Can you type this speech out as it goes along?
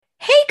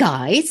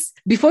guys,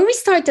 before we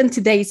start on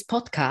today's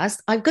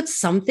podcast, I've got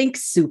something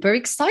super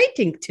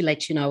exciting to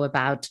let you know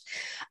about.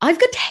 I've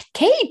got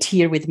Kate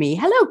here with me.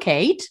 Hello,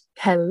 Kate.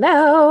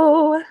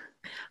 Hello.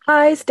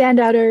 Hi,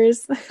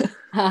 standouters.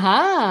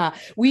 Haha,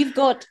 we've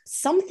got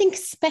something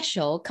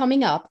special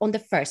coming up on the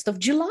 1st of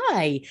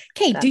July.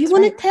 Kate, do you That's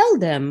want to right. tell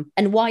them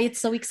and why it's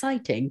so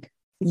exciting?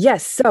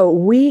 Yes, so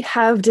we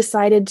have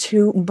decided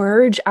to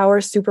merge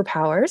our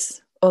superpowers.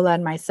 Ola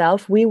and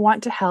myself, we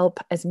want to help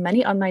as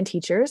many online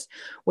teachers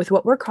with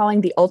what we're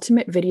calling the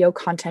ultimate video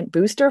content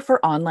booster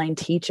for online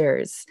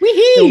teachers. So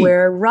Wee-hee!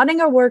 we're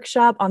running a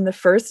workshop on the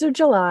 1st of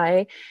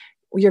July.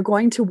 You're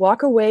going to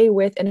walk away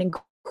with an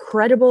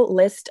incredible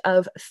list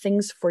of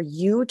things for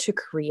you to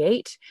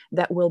create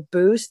that will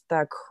boost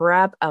the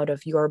crap out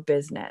of your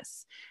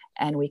business.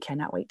 And we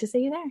cannot wait to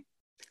see you there.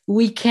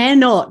 We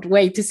cannot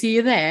wait to see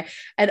you there.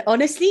 And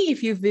honestly,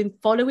 if you've been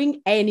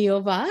following any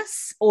of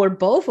us or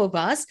both of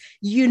us,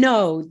 you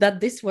know that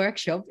this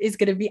workshop is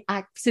going to be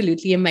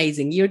absolutely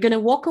amazing. You're going to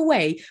walk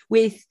away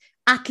with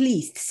at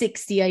least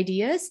 60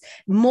 ideas,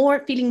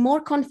 feeling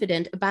more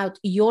confident about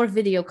your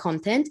video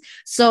content.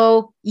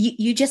 So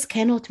you just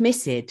cannot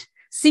miss it.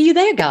 See you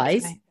there,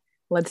 guys. Okay.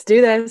 Let's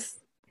do this.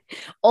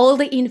 All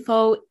the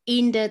info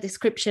in the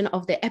description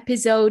of the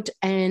episode,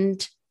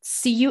 and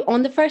see you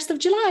on the 1st of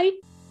July.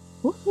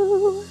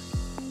 Woo-hoo.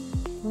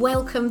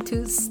 Welcome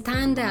to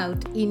Stand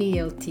Out in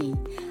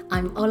ELT.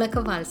 I'm Ola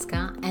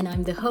Kowalska and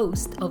I'm the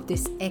host of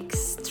this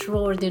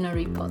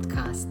extraordinary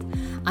podcast.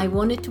 I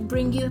wanted to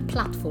bring you a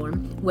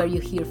platform where you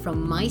hear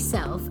from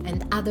myself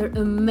and other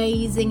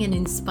amazing and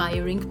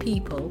inspiring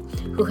people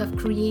who have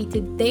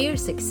created their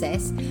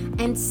success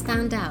and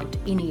stand out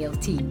in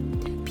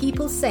ELT.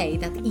 People say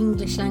that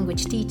English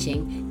language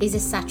teaching is a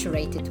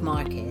saturated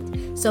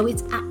market, so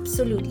it's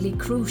absolutely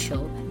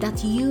crucial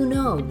that you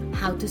know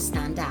how to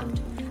stand out.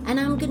 And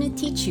I'm going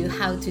to teach you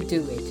how to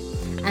do it.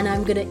 And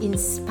I'm going to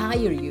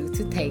inspire you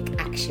to take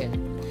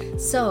action.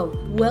 So,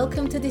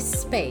 welcome to this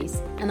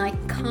space, and I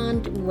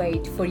can't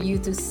wait for you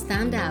to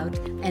stand out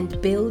and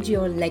build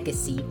your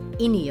legacy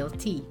in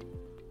ELT.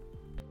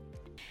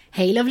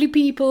 Hey lovely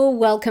people,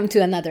 welcome to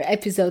another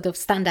episode of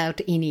Stand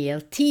Out in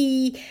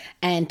ELT,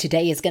 and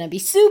today is going to be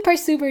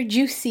super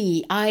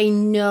juicy. I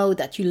know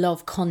that you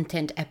love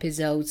content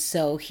episodes,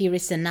 so here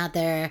is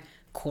another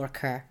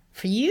corker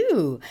for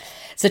you.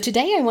 So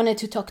today I wanted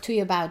to talk to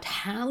you about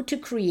how to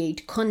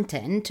create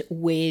content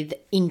with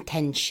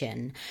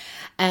intention.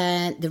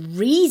 The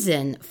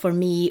reason for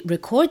me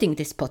recording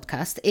this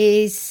podcast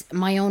is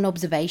my own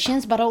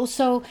observations, but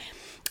also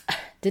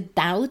the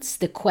doubts,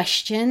 the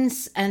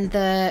questions, and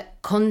the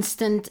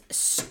constant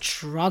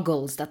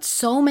struggles that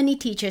so many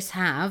teachers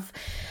have.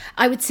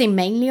 I would say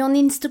mainly on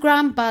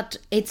Instagram, but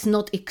it's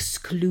not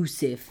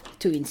exclusive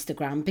to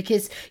Instagram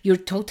because you're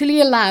totally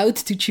allowed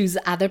to choose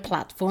other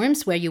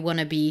platforms where you want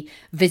to be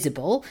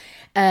visible.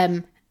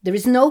 There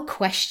is no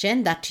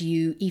question that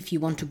if you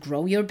want to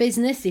grow your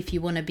business, if you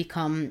want to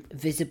become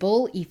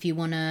visible, if you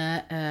want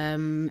to,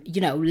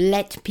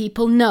 let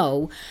people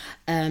know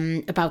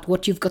about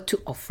what you've got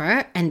to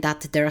offer and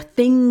that there are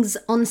things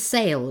on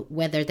sale,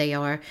 whether they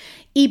are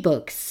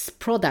ebooks,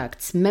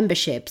 products,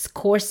 memberships,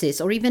 courses,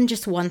 or even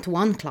just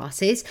one-to-one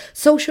classes,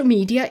 social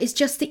media is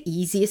just the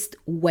easiest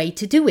way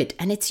to do it.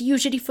 And it's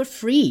usually for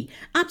free.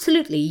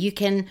 Absolutely. You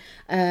can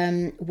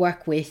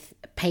work with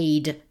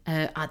paid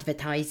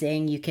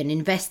advertising, you can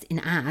invest in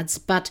ads,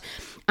 but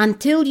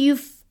until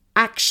you've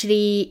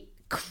actually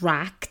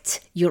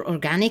cracked your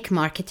organic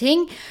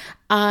marketing,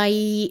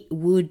 I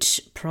would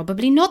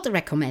probably not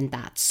recommend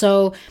that.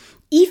 So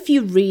if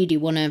you really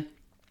want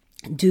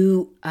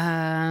to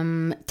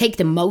take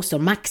the most or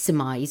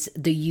maximize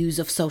the use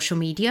of social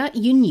media,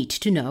 you need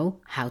to know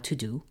how to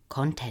do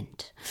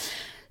content.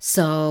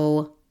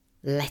 So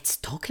let's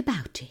talk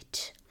about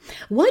it.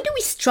 Why do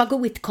we struggle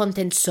with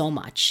content so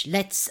much?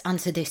 Let's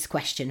answer this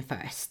question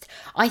first.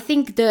 I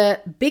think the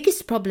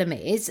biggest problem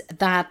is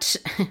that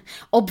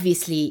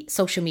obviously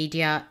social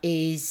media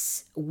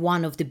is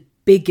one of the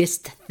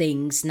biggest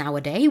things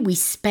nowadays. We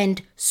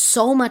spend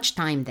so much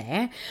time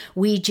there.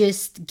 We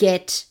just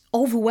get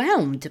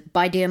overwhelmed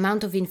by the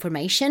amount of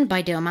information, by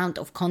the amount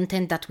of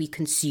content that we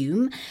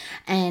consume,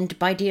 and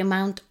by the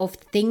amount of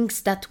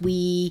things that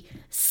we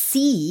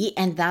see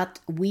and that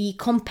we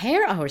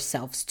compare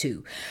ourselves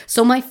to.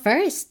 So my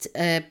first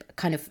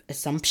kind of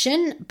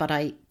assumption, but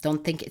I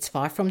don't think it's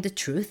far from the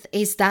truth,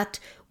 is that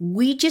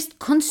we just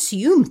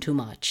consume too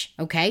much,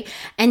 okay?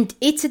 And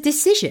it's a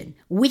decision.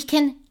 We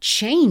can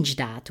change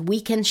that. We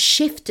can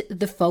shift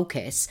the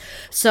focus.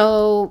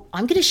 So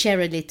I'm going to share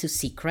a little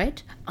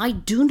secret. I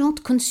do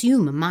not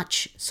consume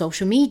much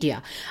social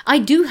media. I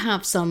do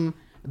have some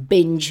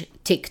binge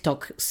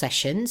TikTok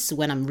sessions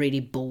when I'm really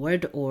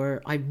bored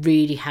or I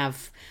really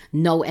have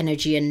no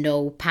energy and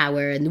no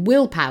power and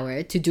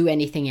willpower to do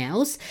anything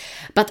else.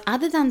 But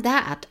other than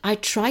that, I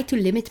try to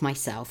limit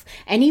myself.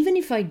 And even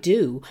if I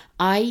do,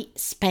 I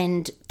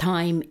spend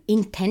time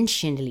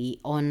intentionally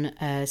on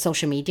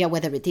social media,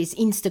 whether it is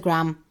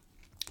Instagram,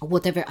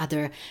 whatever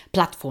other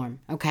platform.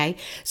 Okay,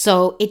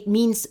 so it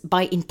means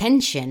by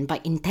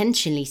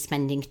intentionally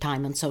spending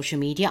time on social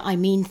media, I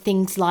mean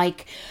things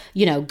like,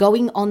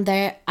 going on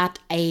there at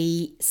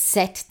a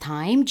set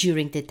time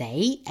during the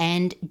day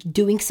and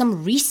doing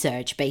some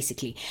research.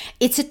 Basically,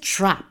 it's a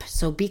trap,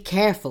 so be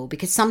careful,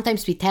 because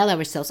sometimes we tell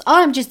ourselves,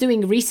 oh, I'm just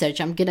doing research,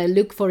 I'm gonna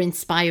look for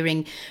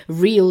inspiring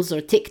reels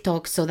or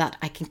TikToks so that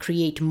I can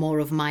create more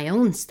of my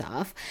own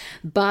stuff.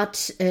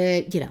 But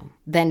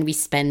then we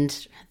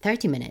spend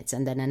 30 minutes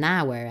and then an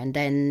hour, and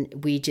then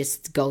we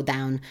just go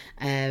down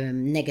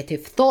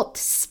negative thought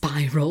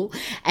spiral,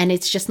 and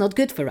it's just not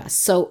good for us.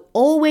 So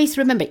always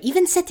remember,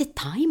 even set a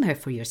timer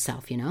for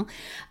yourself,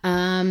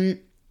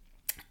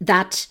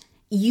 that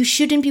you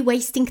shouldn't be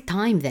wasting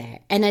time there.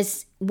 And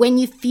when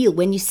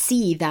you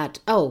see that,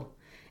 oh,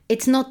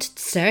 it's not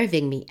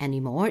serving me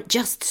anymore,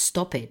 just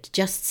stop it.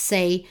 Just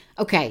say,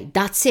 okay,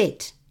 that's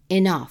it,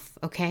 enough,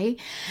 okay?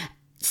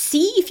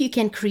 See if you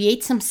can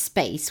create some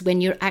space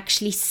when you're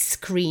actually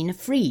screen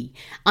free.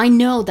 I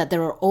know that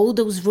there are all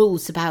those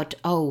rules about,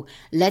 oh,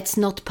 let's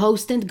not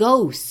post and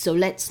ghost. So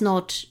let's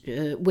not,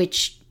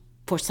 which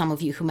for some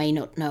of you who may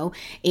not know,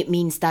 it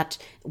means that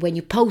when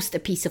you post a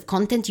piece of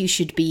content, you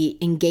should be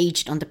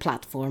engaged on the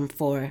platform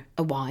for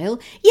a while.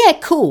 Yeah,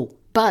 cool.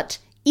 But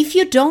if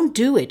you don't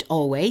do it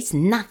always,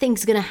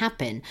 nothing's going to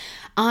happen.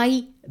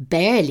 I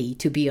barely,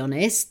 to be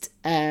honest,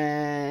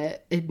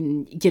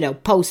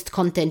 post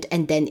content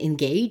and then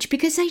engage,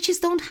 because I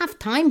just don't have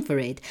time for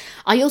it.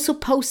 I also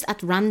post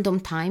at random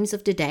times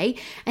of the day,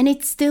 and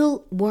it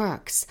still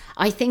works.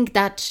 I think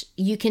that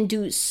you can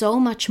do so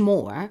much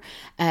more.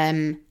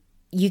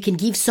 You can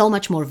give so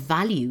much more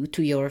value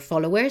to your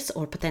followers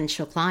or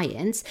potential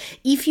clients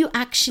if you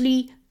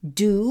actually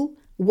do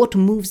what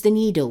moves the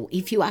needle,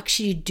 if you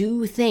actually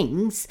do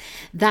things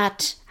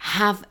that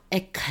have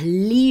a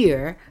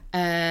clear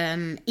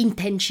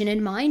intention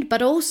in mind,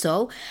 but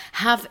also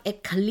have a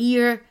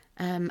clear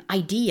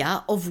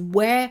idea of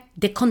where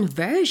the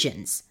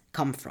conversions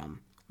come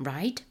from,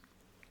 right?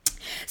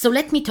 So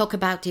let me talk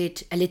about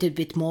it a little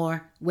bit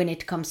more when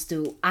it comes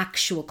to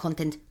actual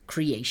content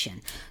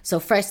creation. So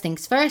first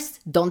things first,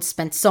 don't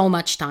spend so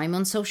much time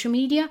on social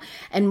media.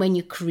 And when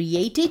you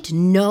create it,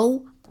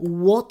 know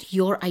what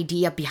your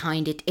idea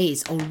behind it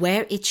is, or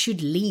where it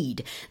should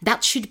lead.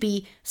 That should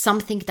be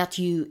something that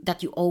you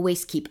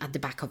always keep at the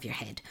back of your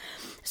head.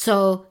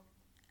 So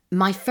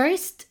my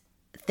first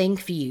thing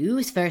for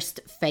you,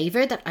 first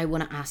favor that I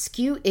want to ask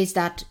you, is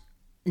that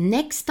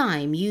next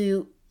time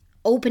you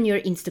open your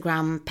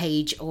Instagram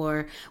page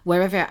or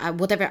wherever,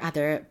 whatever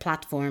other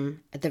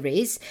platform there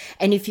is,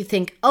 and if you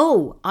think,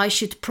 oh, I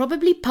should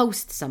probably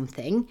post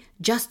something,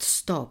 just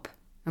stop.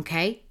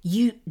 Okay,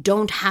 you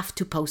don't have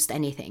to post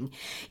anything.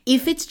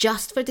 If it's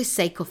just for the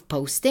sake of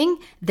posting,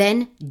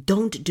 then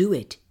don't do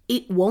it.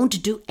 It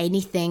won't do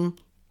anything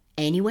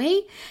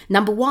anyway.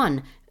 Number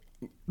one,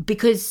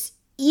 because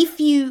if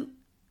you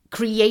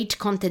create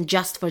content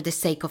just for the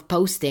sake of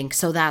posting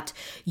so that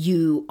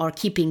you are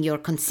keeping your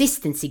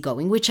consistency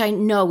going, which I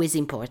know is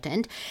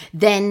important,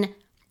 then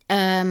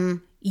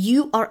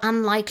you are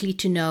unlikely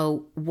to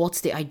know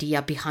what's the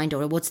idea behind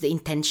or what's the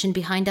intention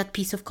behind that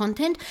piece of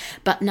content.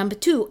 But number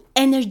two,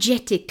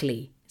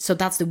 energetically, so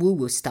that's the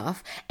woo-woo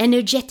stuff,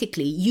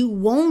 energetically, you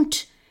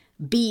won't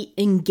be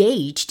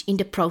engaged in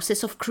the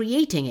process of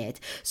creating it.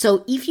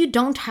 So if you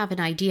don't have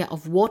an idea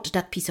of what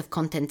that piece of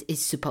content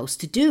is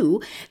supposed to do,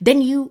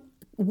 then you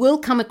will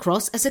come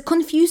across as a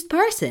confused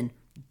person.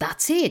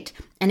 That's it.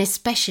 And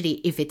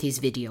especially if it is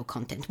video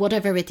content,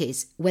 whatever it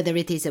is, whether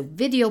it is a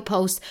video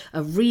post,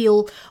 a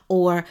reel,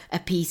 or a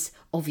piece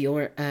of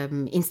your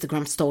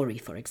Instagram story,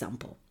 for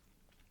example.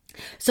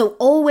 So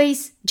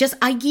always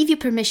I give you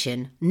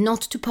permission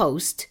not to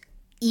post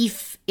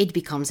if it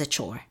becomes a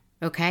chore.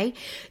 Okay?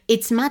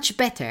 It's much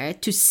better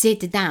to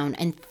sit down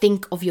and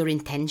think of your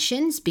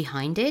intentions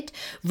behind it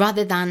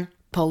rather than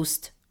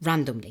post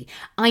randomly.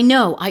 I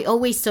know I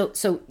always,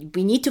 so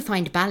we need to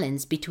find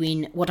balance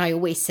between what I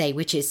always say,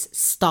 which is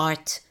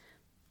start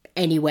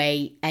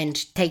anyway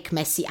and take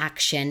messy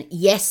action.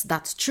 Yes,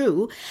 that's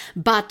true.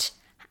 But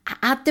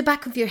at the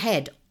back of your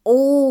head,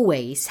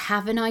 always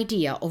have an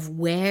idea of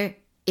where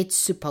it's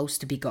supposed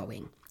to be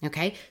going.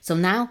 Okay. So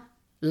now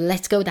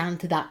let's go down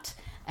to that,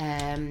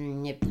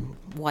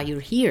 why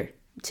you're here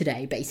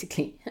today,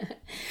 basically.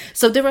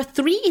 So there are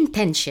 3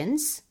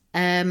 intentions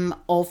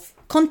of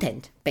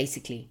content,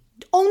 basically.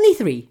 Only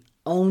three.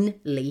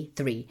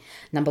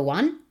 Number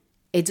 1,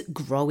 it's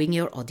growing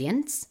your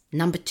audience.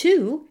 Number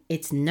 2,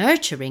 it's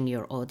nurturing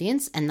your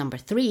audience. And number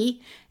 3,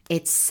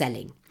 it's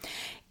selling.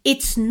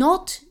 It's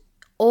not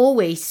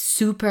always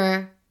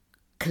super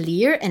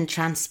clear and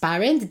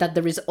transparent that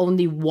there is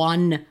only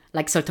one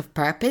sort of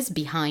purpose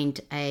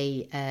behind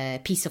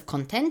a piece of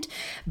content,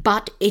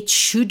 but it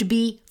should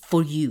be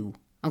for you.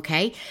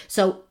 Okay,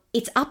 so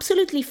it's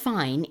absolutely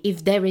fine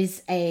if there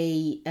is a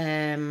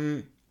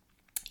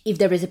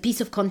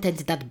piece of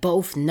content that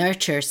both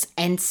nurtures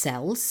and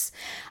sells.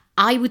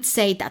 I would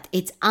say that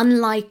it's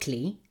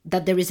unlikely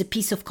that there is a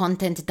piece of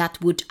content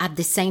that would at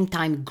the same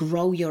time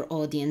grow your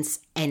audience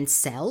and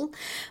sell,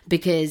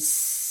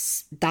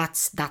 because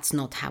that's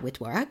not how it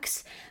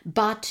works.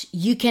 But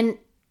you can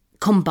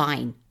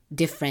combine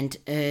different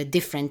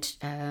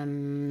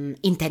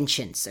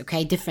intentions,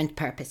 okay, different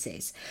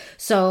purposes.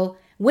 So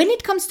when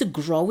it comes to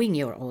growing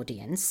your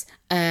audience,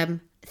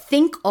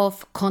 think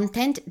of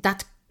content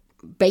that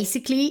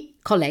basically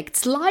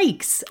collects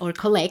likes or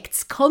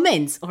collects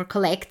comments or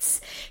collects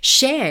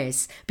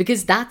shares,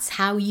 because that's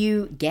how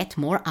you get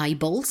more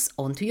eyeballs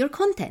onto your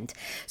content.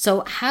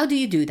 So how do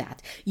you do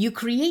that? You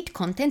create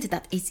content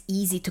that is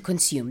easy to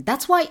consume.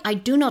 That's why I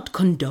do not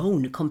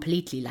condone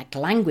completely like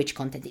language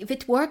content. If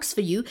it works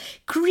for you,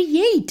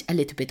 create a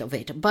little bit of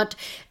it, but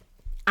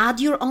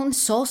add your own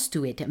sauce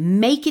to it.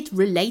 Make it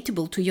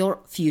relatable to your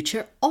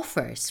future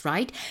offers,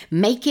 right?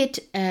 Make it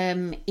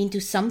into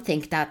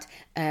something that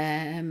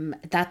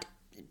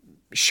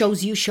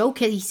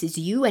showcases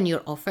you and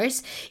your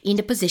offers in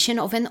the position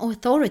of an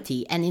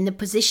authority and in the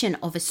position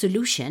of a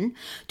solution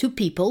to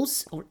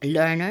people's or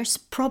learners'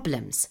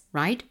 problems,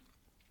 right?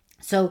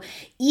 So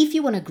if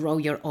you want to grow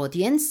your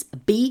audience,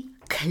 be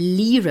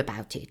clear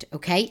about it,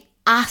 okay?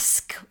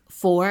 Ask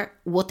for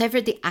whatever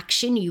the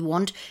action you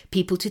want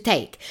people to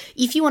take.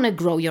 If you want to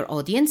grow your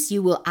audience,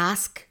 you will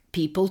ask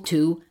people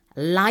to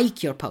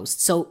like your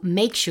post. So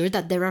make sure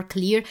that there are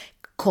clear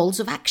calls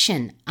of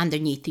action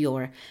underneath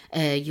your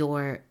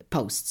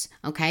posts,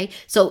 okay?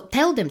 So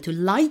tell them to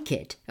like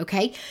it,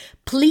 okay?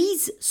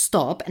 Please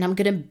stop, and I'm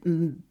going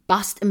to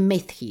bust a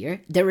myth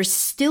here. There is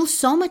still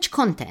so much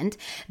content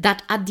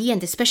that at the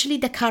end, especially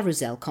the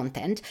carousel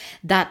content,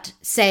 that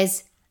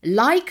says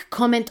like,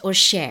 comment, or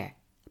share.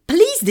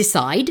 Please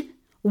decide,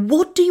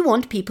 what do you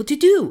want people to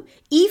do?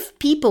 If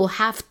people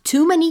have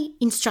too many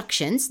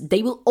instructions,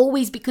 they will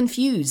always be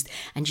confused.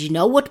 And you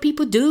know what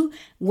people do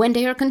when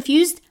they are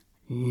confused?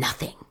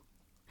 Nothing.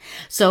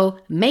 So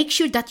make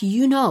sure that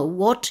you know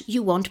what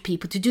you want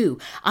people to do.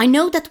 I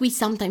know that we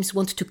sometimes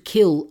want to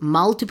kill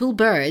multiple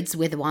birds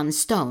with one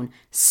stone.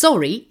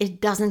 Sorry,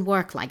 it doesn't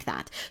work like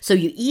that. So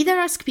you either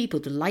ask people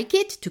to like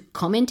it, to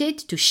comment it,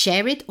 to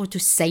share it, or to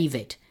save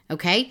it.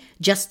 Okay?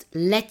 Just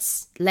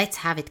let's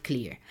have it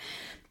clear.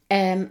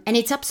 And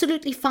it's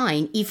absolutely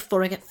fine if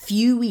for a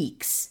few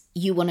weeks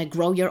you want to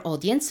grow your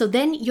audience. So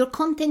then your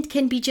content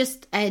can be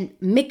just a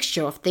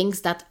mixture of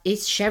things that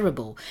is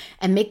shareable,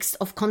 a mix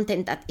of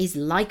content that is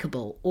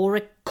likable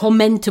or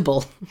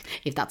commentable,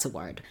 if that's a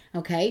word.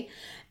 Okay.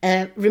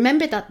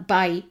 Remember that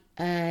by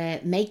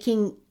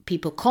making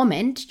people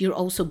comment, you're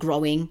also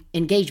growing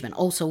engagement.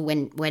 Also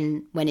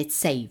when it's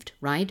saved,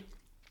 right?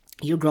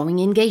 You're growing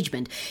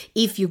engagement.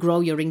 If you grow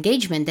your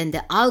engagement, then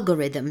the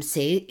algorithm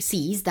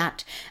sees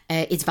that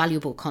it's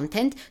valuable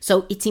content.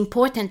 So it's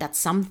important that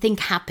something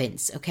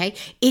happens, okay?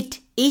 It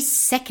is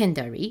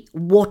secondary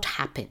what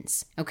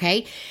happens,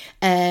 okay?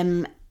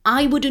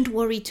 I wouldn't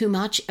worry too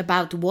much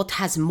about what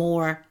has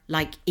more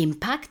like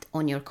impact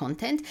on your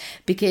content,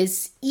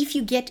 because if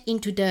you get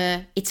into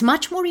it's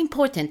much more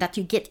important that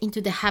you get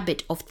into the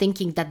habit of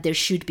thinking that there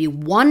should be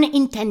one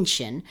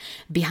intention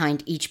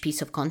behind each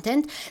piece of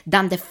content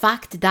than the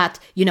fact that,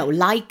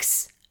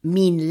 likes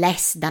mean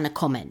less than a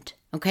comment.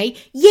 Okay.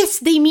 Yes,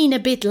 they mean a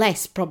bit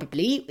less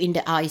probably in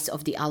the eyes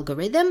of the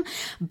algorithm,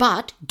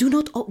 but do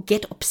not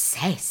get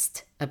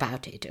obsessed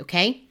about it.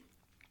 Okay.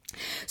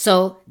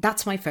 So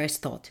that's my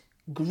first thought.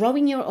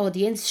 Growing your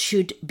audience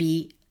should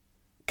be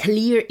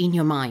clear in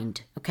your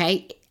mind,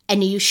 okay?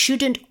 And you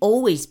shouldn't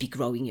always be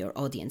growing your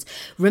audience.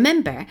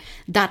 Remember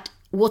that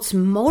what's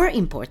more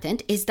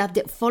important is that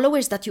the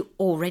followers that you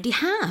already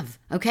have,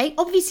 okay?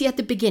 Obviously, at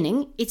the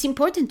beginning, it's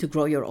important to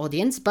grow your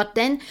audience, but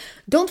then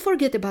don't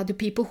forget about the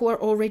people who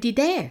are already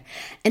there.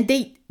 And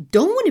they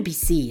don't want to be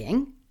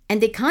seeing,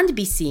 and they can't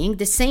be seeing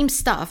the same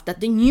stuff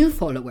that the new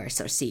followers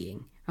are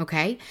seeing,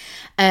 okay?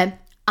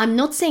 I'm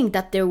not saying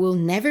that there will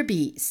never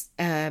be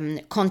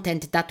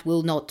content that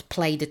will not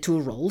play the two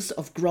roles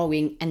of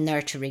growing and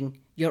nurturing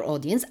your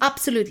audience.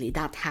 Absolutely,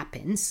 that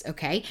happens,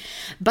 okay?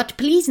 But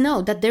please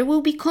know that there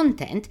will be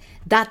content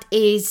that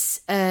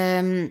is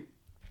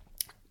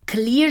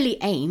clearly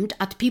aimed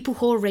at people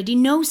who already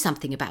know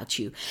something about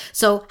you.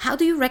 So how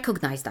do you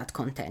recognize that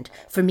content?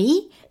 For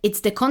me, it's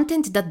the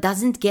content that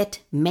doesn't get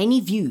many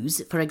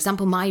views. For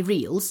example, my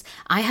reels.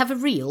 I have a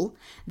reel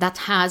that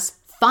has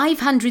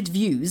 500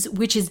 views,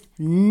 which is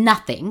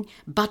nothing,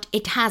 but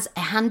it has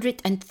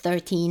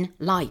 113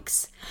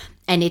 likes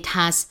and it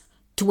has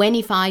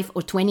 25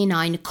 or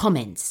 29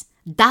 comments.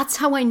 That's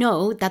how I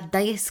know that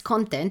this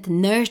content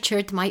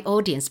nurtured my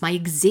audience, my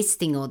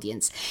existing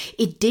audience.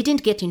 It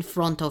didn't get in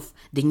front of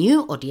the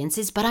new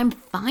audiences, but I'm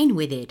fine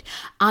with it.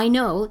 I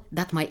know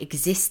that my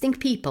existing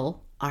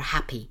people are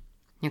happy.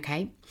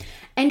 Okay.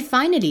 And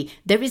finally,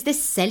 there is the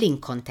selling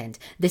content.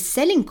 The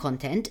selling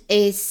content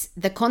is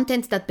the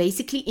content that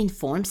basically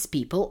informs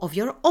people of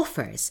your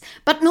offers.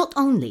 But not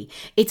only,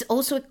 it's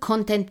also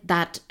content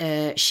that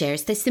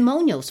shares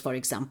testimonials, for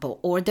example,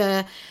 or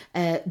the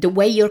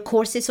way your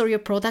courses or your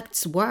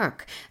products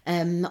work.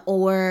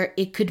 Or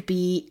it could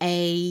be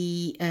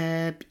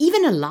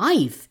even a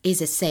live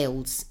is a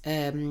sales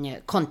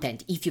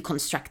content if you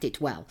construct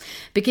it well.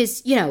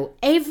 Because,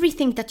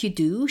 everything that you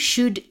do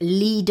should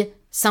lead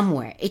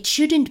somewhere. It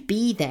shouldn't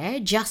be there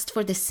just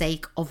for the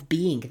sake of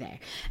being there.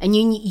 And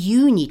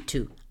you need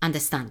to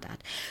understand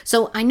that.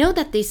 So I know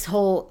that this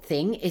whole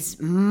thing is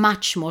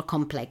much more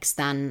complex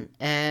than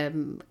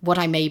what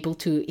I'm able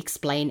to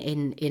explain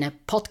in a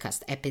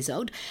podcast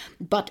episode.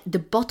 But the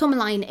bottom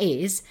line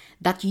is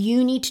that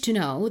you need to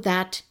know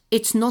that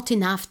it's not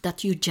enough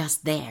that you're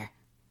just there.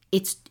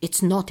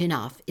 It's not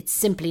enough. It's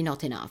simply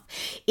not enough.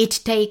 It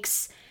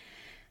takes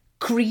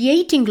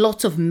creating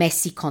lots of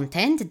messy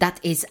content that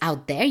is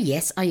out there,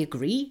 yes, I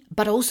agree,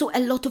 but also a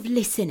lot of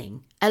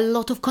listening, a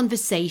lot of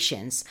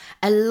conversations,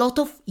 a lot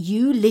of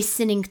you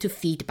listening to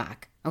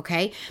feedback,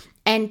 okay?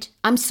 And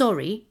I'm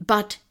sorry,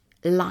 but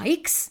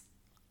likes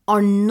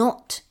are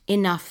not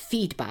enough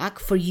feedback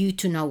for you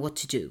to know what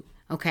to do,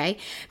 okay?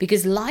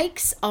 Because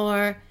likes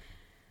are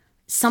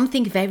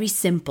something very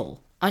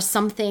simple, are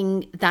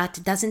something that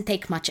doesn't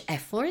take much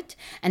effort,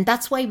 and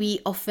that's why we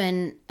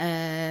often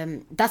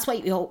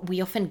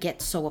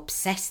get so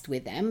obsessed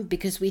with them,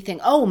 because we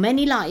think, oh,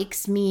 many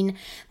likes mean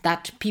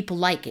that people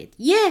like it.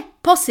 Yeah,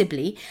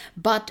 possibly,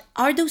 but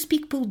are those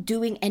people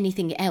doing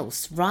anything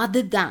else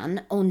rather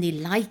than only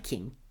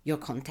liking your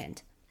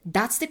content?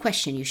 That's the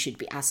question you should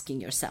be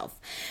asking yourself,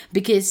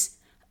 because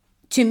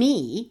to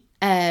me,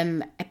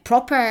 a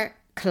proper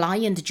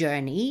client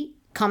journey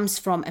comes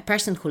from a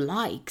person who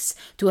likes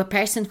to a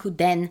person who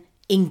then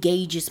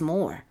engages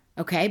more,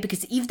 okay?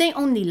 Because if they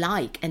only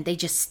like and they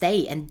just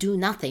stay and do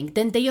nothing,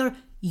 then they are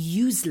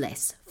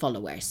useless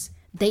followers.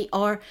 They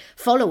are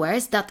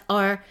followers that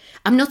are,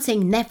 I'm not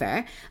saying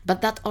never, but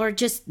that are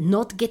just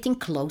not getting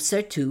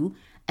closer to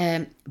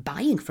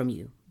buying from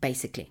you,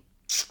 basically.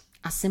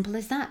 As simple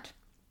as that.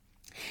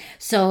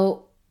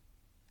 So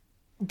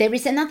there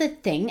is another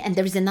thing, and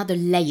there is another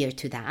layer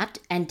to that,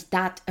 and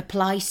that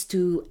applies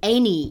to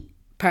any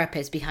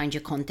purpose behind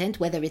your content,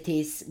 whether it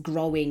is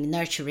growing,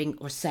 nurturing,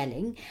 or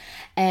selling.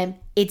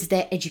 It's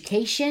the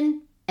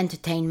education,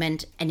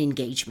 entertainment, and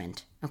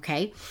engagement.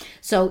 Okay,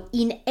 so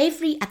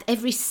at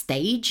every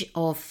stage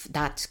of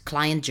that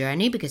client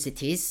journey, because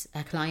it is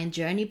a client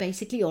journey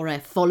basically, or a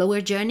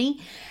follower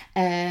journey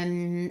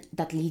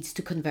that leads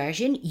to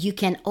conversion, you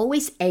can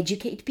always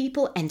educate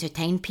people,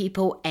 entertain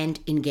people, and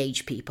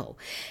engage people.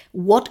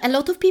 What a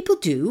lot of people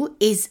do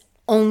is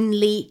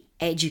only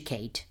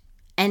educate,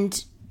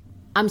 and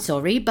I'm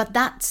sorry, but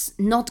that's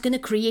not going to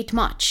create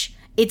much.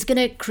 It's going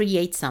to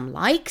create some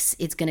likes.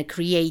 It's going to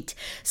create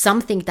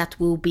something that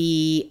will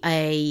be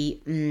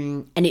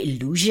an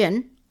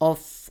illusion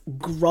of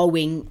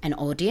growing an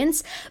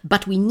audience.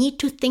 But we need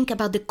to think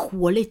about the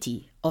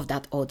quality of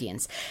that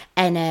audience.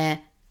 And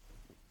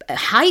a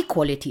high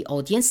quality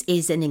audience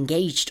is an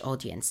engaged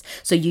audience.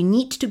 So you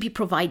need to be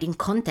providing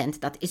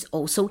content that is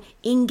also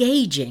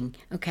engaging,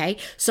 okay?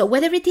 So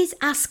whether it is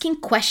asking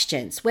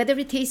questions, whether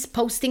it is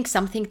posting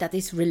something that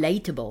is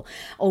relatable,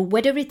 or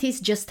whether it is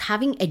just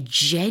having a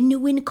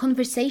genuine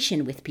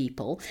conversation with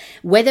people,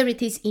 whether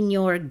it is in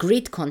your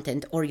grid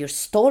content or your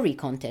story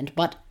content,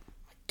 but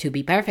to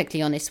be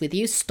perfectly honest with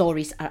you,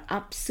 stories are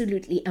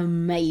absolutely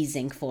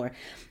amazing for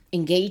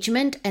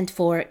engagement and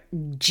for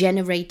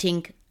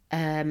generating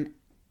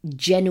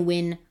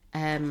genuine,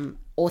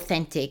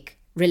 authentic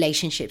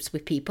relationships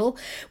with people,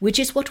 which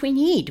is what we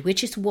need,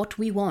 which is what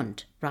we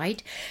want,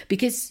 right?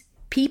 Because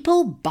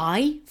people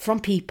buy from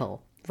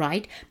people,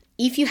 right?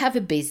 If you have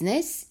a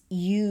business,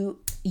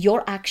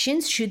 your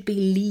actions should be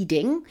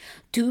leading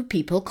to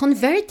people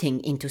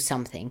converting into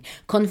something,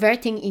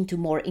 converting into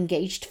more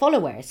engaged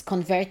followers,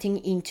 converting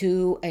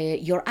into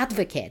your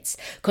advocates,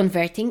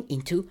 converting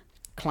into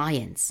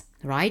clients,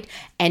 right?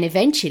 And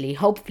eventually,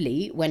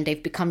 hopefully, when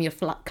they've become your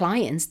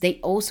clients, they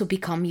also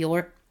become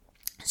your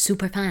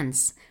super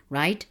fans,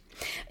 right?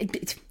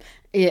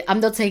 I'm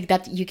not saying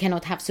that you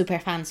cannot have super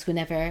fans who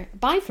never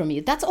buy from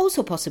you. That's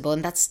also possible,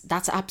 and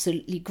that's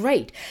absolutely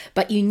great.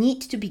 But you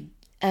need to be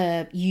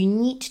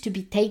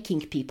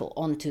taking people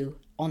onto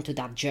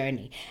that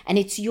journey, and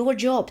it's your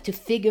job to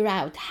figure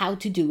out how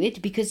to do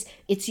it, because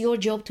it's your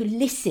job to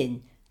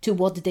listen to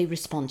what they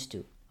respond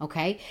to.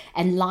 Okay,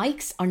 and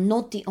likes are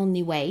not the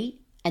only way,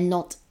 and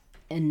not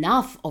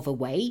enough of a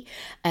way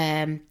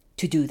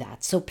to do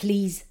that. So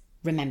please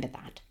remember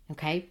that.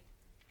 Okay.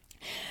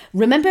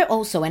 Remember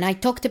also, and I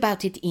talked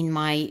about it in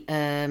my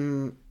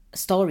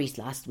stories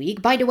last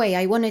week. By the way,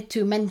 I wanted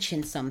to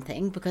mention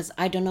something, because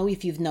I don't know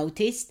if you've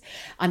noticed,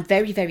 I'm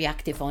very, very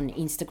active on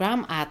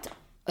Instagram at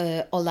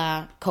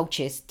Ola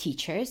Coaches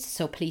Teachers.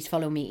 So please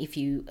follow me if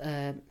you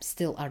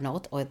still are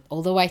not,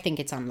 although I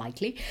think it's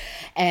unlikely.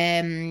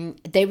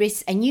 There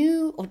is a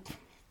new, or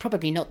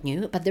probably not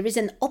new, but there is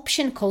an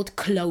option called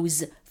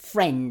Close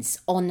friends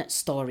on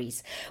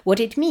stories. What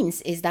it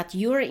means is that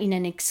you're in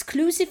an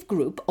exclusive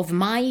group of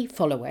my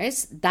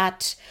followers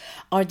that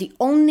are the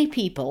only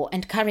people,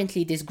 and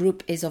currently this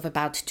group is of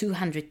about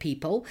 200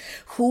 people,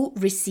 who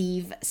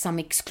receive some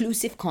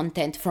exclusive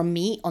content from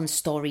me on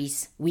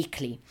stories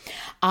weekly.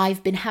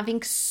 I've been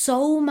having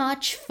so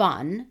much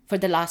fun for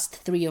the last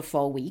 3 or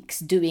 4 weeks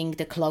doing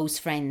the close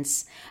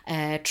friends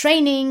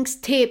trainings,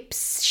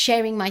 tips,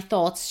 sharing my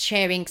thoughts,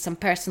 sharing some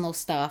personal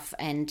stuff,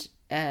 and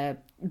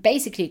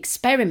basically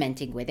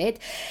experimenting with it,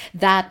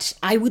 that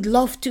I would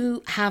love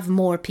to have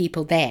more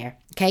people there.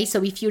 Okay,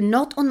 so if you're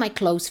not on my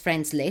close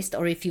friends list,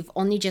 or if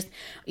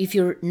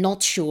you're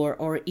not sure,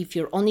 or if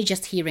you're only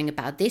just hearing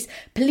about this,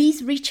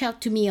 please reach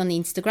out to me on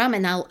Instagram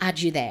and I'll add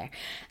you there.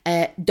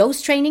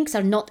 Those trainings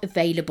are not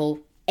available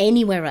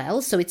anywhere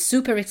else, so it's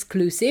super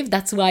exclusive.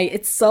 That's why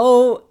it's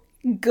so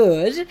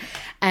good.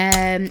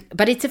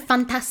 But it's a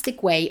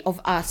fantastic way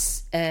of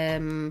us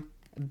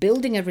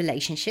building a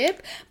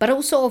relationship, but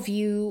also of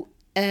you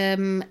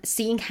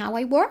seeing how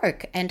I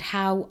work and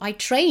how I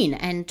train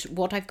and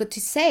what I've got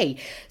to say.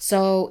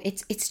 So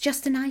it's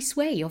just a nice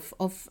way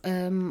of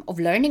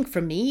learning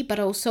from me, but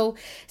also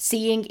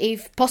seeing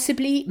if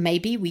possibly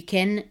maybe we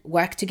can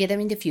work together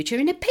in the future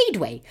in a paid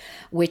way,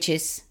 which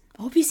is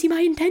obviously my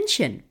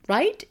intention,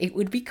 right? It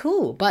would be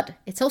cool, but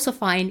it's also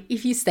fine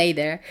if you stay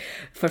there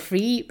for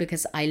free,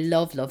 because I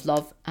love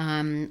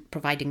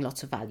providing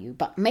lots of value.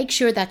 But make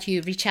sure that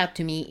you reach out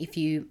to me if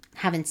you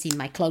haven't seen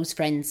my close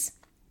friends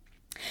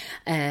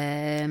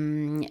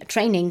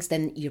trainings,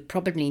 then you're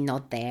probably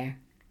not there.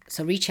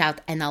 So reach out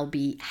and I'll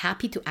be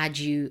happy to add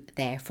you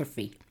there for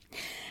free.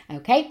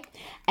 Okay,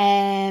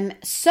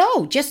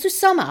 so just to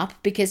sum up,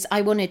 because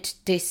I wanted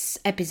this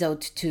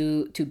episode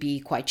to be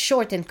quite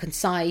short and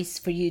concise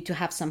for you to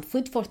have some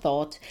food for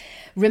thought,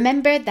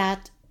 remember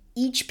that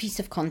each piece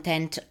of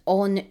content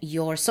on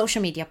your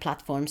social media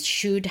platforms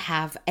should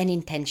have an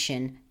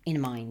intention in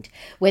mind,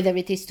 whether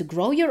it is to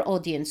grow your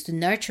audience, to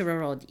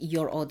nurture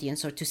your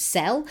audience, or to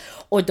sell,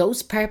 or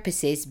those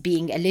purposes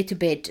being a little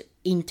bit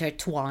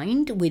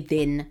intertwined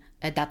within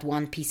that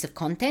one piece of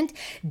content.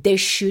 There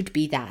should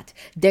be that.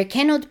 There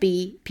cannot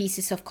be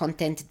pieces of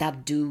content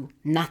that do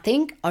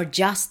nothing, or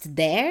just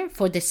there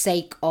for the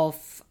sake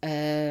of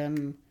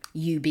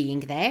you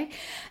being there.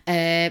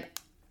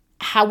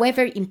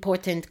 However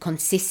important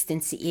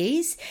consistency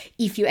is,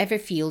 if you ever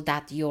feel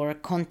that your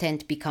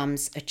content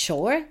becomes a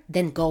chore,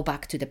 then go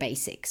back to the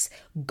basics.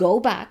 Go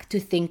back to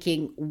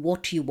thinking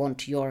what you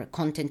want your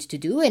content to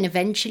do, and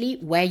eventually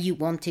where you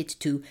want it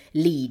to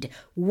lead.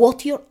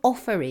 What your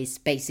offer is,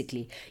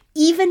 basically.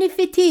 Even if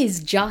it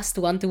is just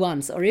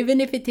one-to-ones, or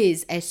even if it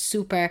is a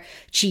super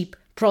cheap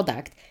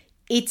product,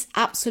 it's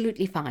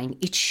absolutely fine.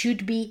 It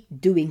should be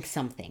doing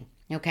something,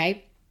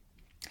 okay?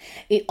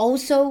 It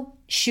also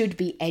should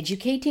be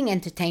educating,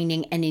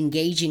 entertaining, and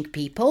engaging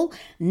people.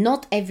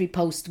 Not every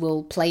post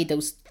will play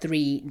those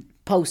three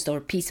post or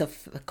piece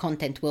of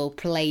content will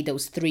play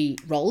those three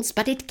roles,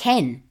 but it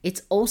can.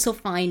 It's also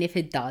fine if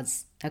it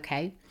does,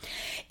 okay?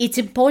 It's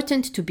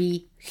important to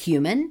be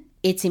human.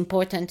 It's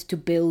important to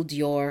build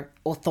your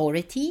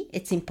authority.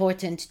 It's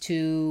important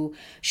to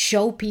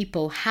show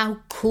people how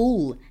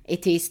cool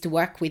it is to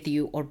work with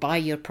you or buy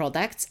your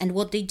products and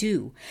what they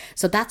do.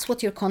 So that's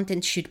what your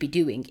content should be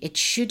doing. It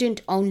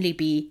shouldn't only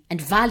be,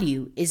 and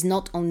value is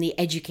not only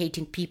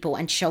educating people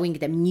and showing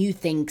them new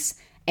things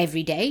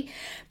every day,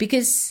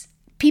 because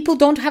people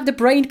don't have the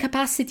brain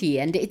capacity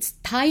and it's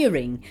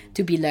tiring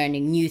to be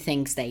learning new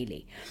things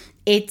daily.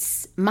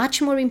 It's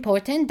much more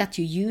important that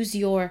you use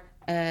your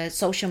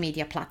social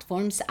media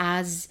platforms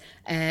as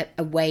a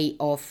way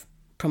of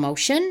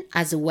promotion,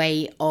 as a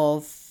way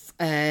of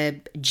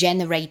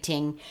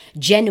generating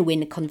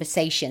genuine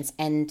conversations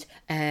and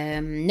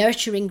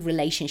nurturing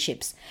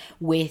relationships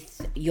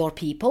with your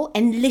people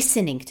and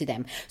listening to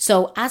them.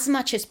 So as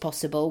much as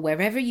possible,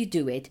 wherever you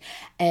do it,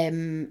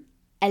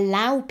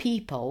 allow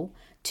people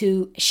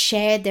to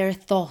share their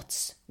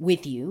thoughts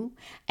with you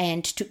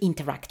and to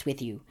interact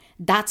with you.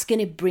 That's going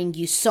to bring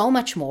you so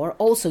much more,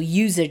 also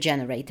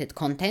user-generated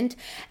content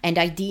and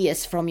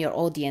ideas from your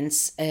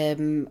audience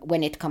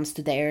when it comes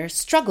to their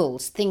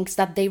struggles, things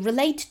that they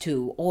relate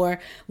to, or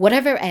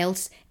whatever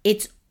else.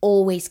 It's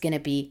always going to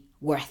be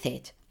worth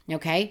it,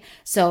 okay?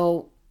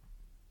 So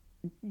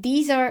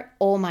these are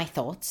all my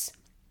thoughts.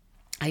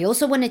 I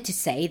also wanted to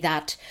say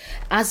that,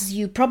 as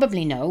you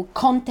probably know,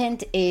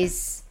 content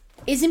is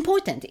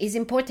important,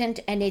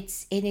 and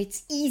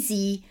it's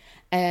easy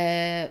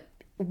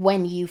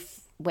when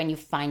you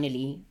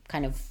finally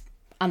kind of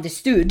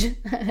understood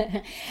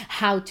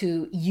how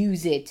to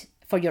use it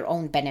for your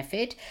own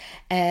benefit.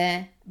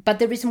 But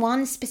there is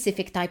one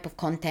specific type of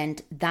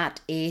content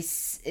that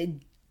is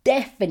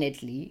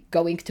definitely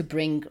going to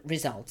bring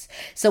results.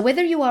 So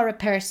whether you are a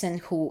person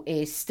who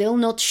is still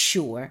not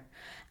sure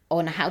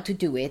on how to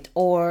do it,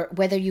 or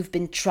whether you've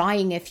been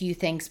trying a few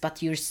things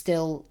but you're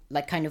still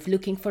like kind of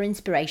looking for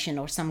inspiration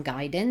or some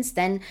guidance,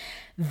 then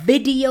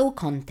video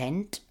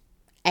content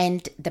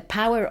and the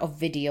power of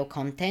video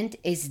content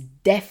is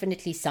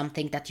definitely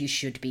something that you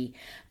should be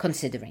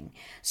considering.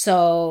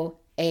 So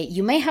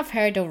You may have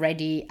heard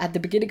already at the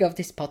beginning of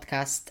this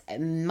podcast,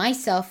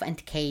 myself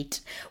and Kate,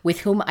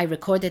 with whom I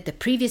recorded the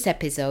previous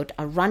episode,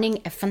 are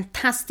running a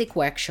fantastic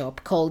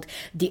workshop called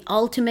The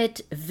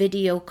Ultimate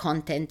Video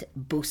Content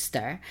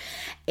Booster.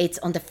 It's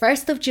on the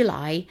 1st of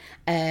July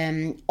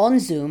on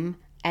Zoom.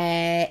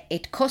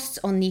 It costs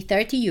only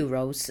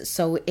 €30,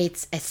 so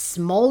it's a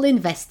small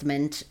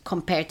investment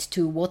compared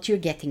to what you're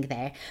getting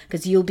there,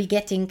 because you'll be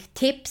getting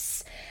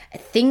tips,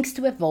 things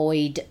to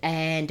avoid,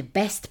 and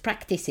best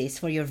practices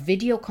for your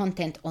video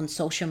content on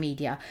social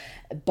media,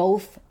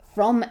 both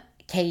from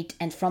Kate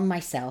and from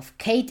myself.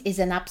 Kate is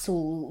an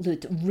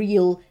absolute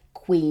real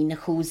queen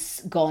who's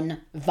gone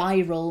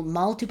viral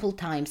multiple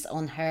times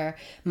on her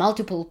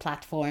multiple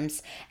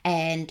platforms,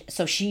 and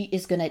so she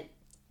is going to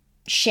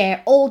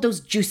share all those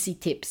juicy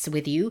tips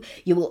with you.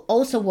 You will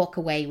also walk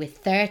away with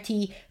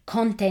 30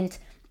 content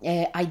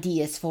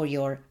ideas for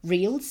your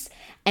reels.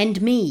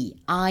 And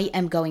me, I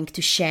am going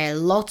to share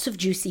lots of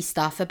juicy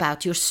stuff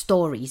about your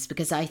stories,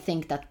 because I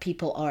think that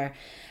people are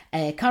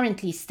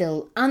currently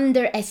still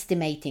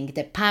underestimating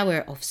the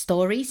power of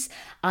stories.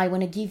 I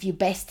want to give you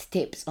best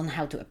tips on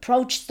how to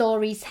approach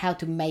stories, how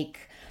to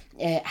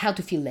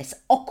feel less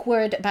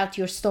awkward about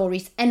your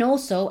stories, and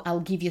also I'll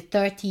give you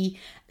 30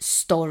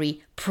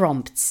 story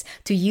prompts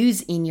to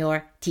use in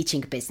your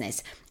teaching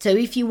business. So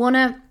if you want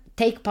to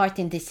take part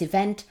in this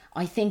event,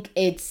 I think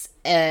it's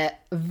a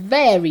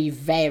very,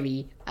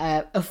 very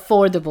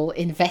affordable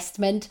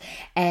investment.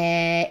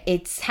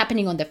 It's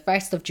happening on the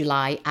 1st of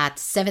July at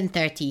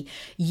 7:30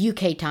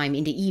 UK time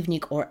in the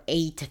evening, or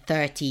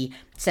 8:30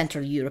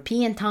 Central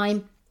European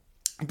time.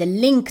 The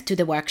link to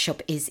the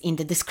workshop is in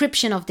the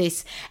description of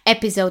this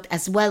episode,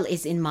 as well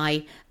as in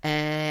my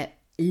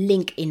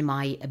link in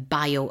my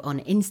bio on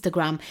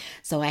Instagram.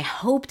 So I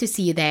hope to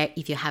see you there.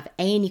 If you have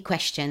any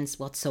questions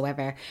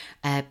whatsoever,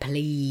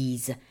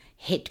 please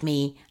hit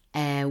me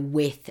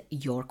with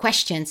your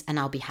questions and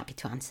I'll be happy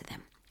to answer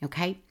them.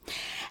 Okay.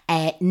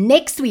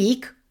 Next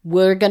week,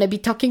 we're going to be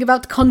talking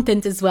about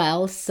content as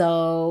well.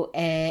 So,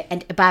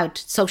 and about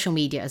social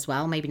media as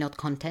well, maybe not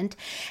content.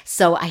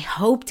 So I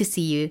hope to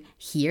see you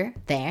here,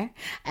 there.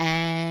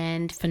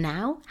 And for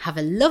now, have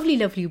a lovely,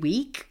 lovely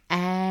week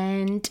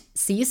and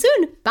see you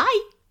soon.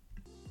 Bye.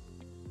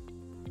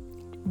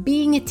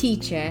 Being a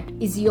teacher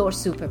is your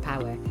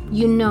superpower.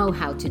 You know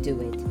how to do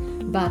it.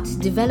 But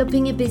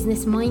developing a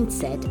business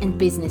mindset and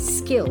business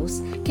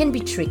skills can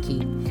be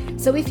tricky.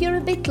 So if you're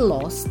a bit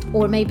lost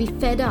or maybe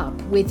fed up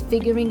with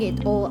figuring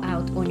it all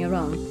out on your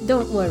own,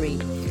 don't worry.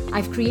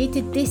 I've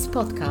created this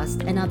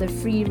podcast and other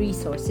free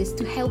resources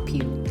to help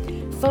you.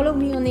 Follow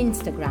me on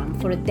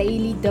Instagram for a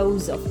daily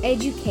dose of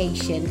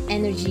education,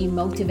 energy,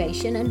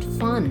 motivation, and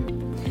fun.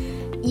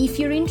 If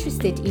you're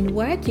interested in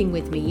working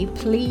with me,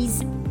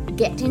 please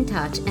get in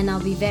touch and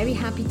I'll be very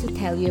happy to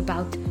tell you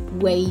about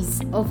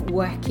ways of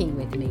working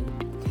with me.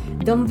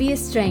 Don't be a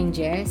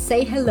stranger.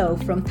 Say hello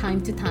from time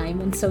to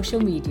time on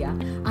social media.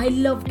 I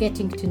love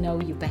getting to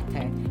know you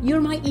better. You're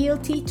my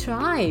ELT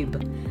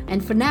tribe.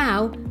 And for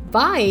now,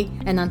 bye,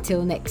 and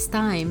until next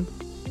time.